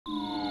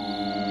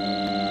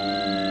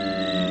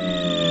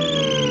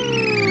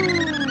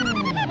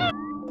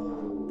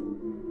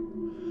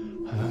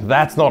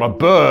That's not a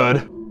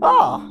bird.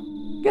 Ah,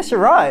 guess you're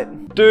right.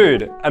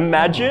 Dude,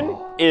 imagine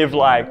if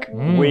like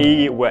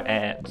we were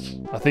ants.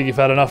 I think you've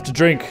had enough to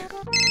drink.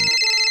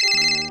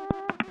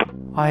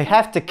 I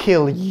have to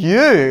kill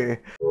you.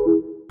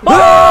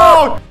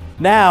 Oh!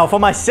 Now, for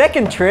my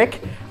second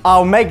trick,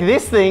 I'll make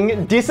this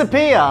thing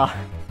disappear.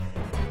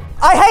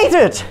 I hate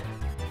it!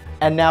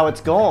 And now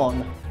it's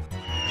gone.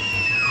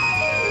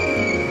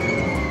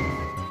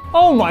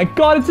 Oh my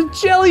god, it's a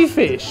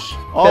jellyfish!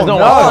 Oh no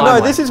no, way.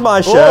 no, this is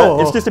my shirt.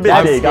 Oh, It's just a bit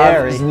that's big.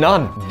 scary. There's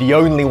none. The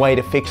only way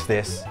to fix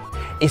this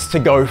is to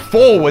go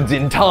forwards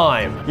in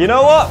time. You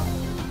know what?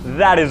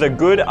 That is a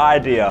good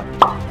idea.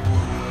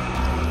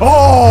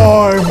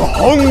 I'm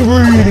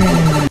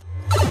hungry.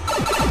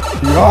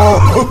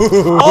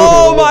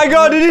 Oh my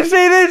god, did you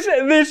see this?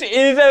 This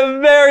is a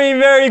very,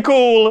 very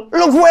cool.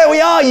 Look where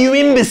we are, you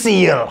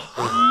imbecile.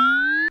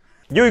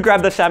 You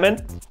grab the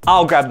salmon,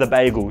 I'll grab the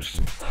bagels.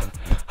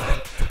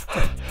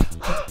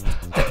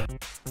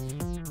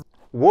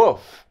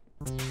 Woof.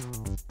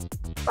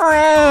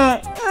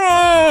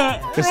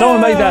 Can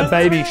someone make that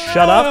baby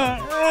shut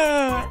up?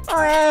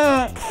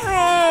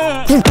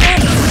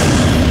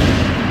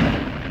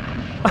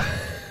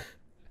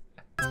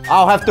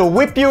 I'll have to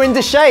whip you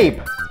into shape.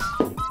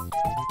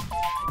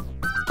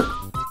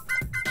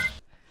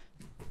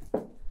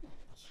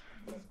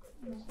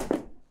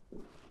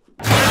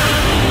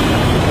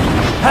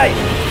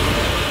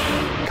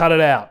 Hey! Cut it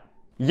out.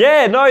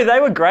 Yeah, no, they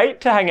were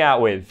great to hang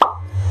out with.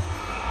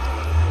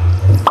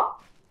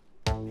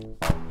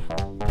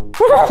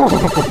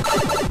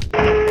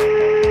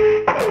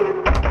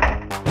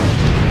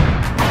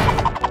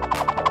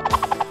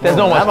 There's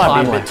not much That might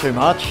time be a bit left. too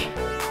much.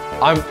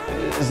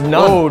 There's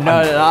none. Oh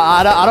no,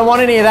 I don't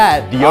want any of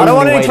that. The I don't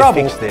want only any way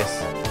trouble. to fix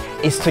this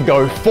is to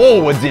go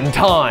forwards in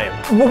time.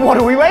 Well, what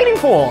are we waiting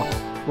for?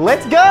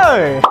 Let's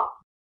go.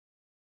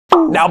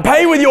 Now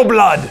pay with your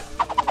blood.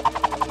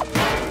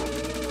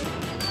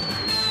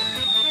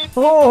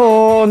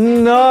 Oh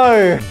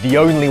no. The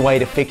only way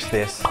to fix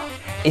this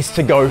is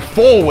to go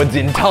forwards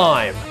in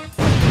time.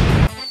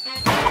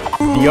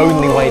 The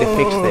only way to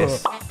fix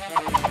this.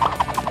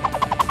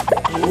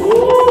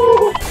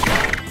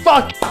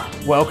 Fuck.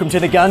 Welcome to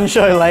the gun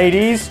show,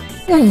 ladies.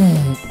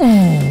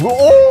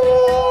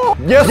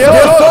 Yes,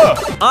 sir.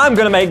 I'm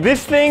gonna make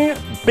this thing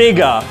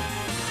bigger.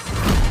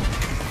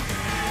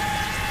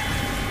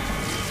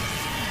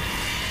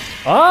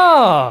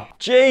 Ah!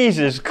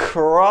 Jesus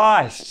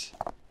Christ.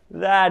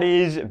 That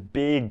is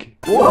big.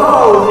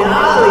 Whoa,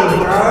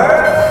 gnarly,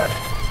 bro.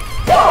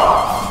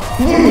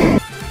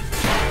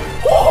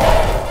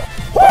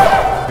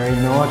 Very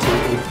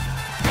naughty.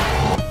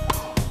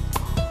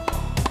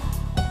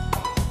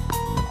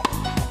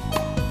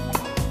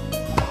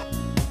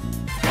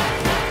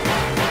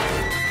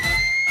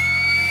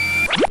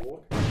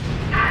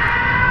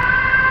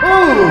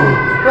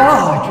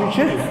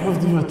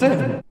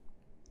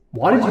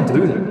 Why did you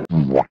do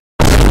that?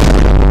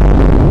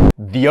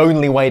 The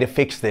only way to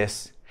fix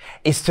this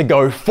is to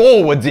go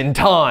forwards in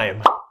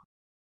time.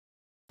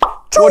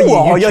 What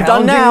are you you're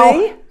done now.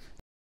 me?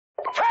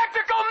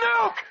 Tactical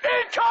nuke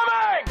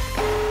incoming!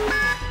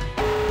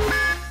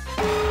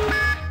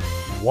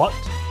 What?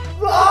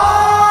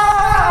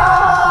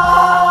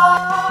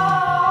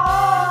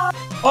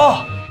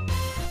 Oh!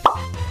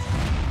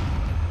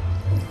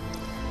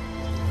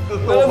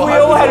 If we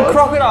all had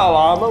crocodile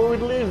armor, we'd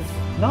live.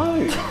 No,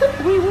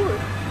 we would.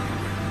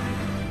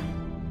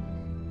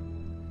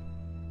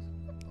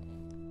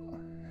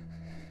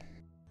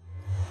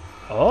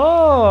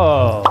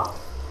 Oh.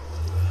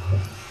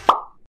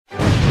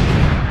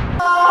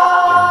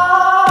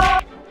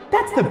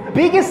 That's the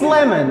biggest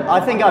lemon I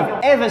think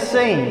I've ever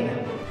seen.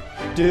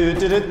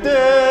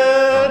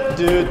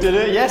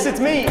 Yes, it's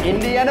me,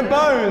 Indiana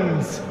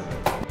Bones.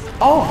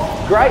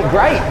 Oh, great.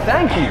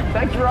 Thank you.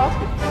 Thanks for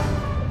asking.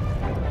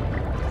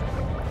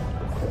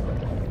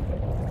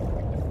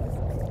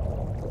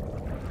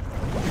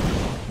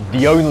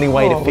 The only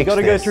way to we fix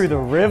gotta this go through the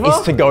river?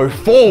 is to go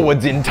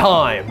forwards in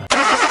time.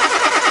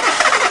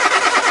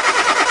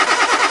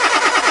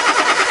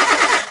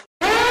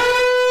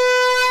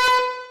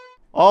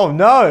 Oh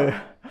no.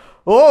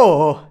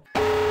 Oh.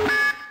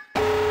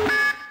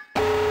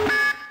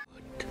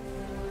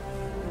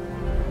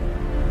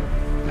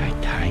 My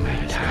time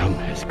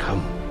has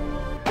come.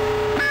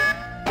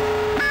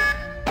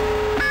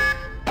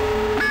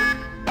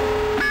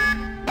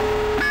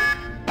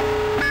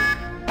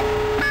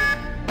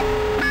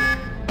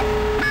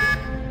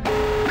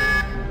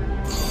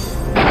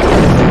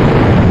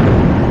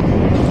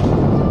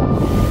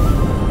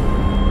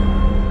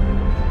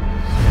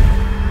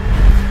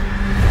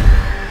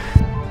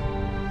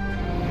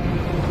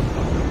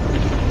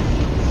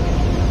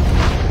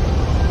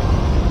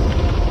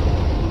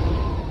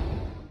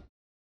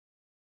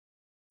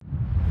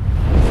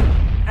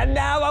 And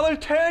now I will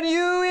turn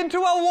you into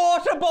a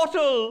water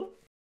bottle.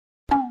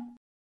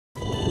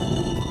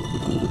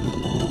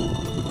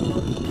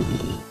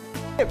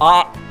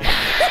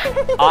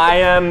 I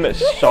am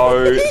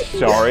so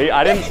sorry.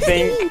 I didn't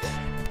think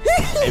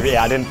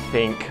Yeah, I didn't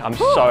think. I'm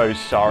so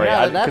sorry.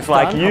 Now that Because that's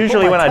like done, I'll put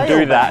usually my when I tail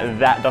do back. that,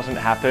 that doesn't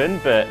happen.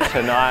 But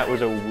tonight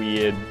was a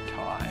weird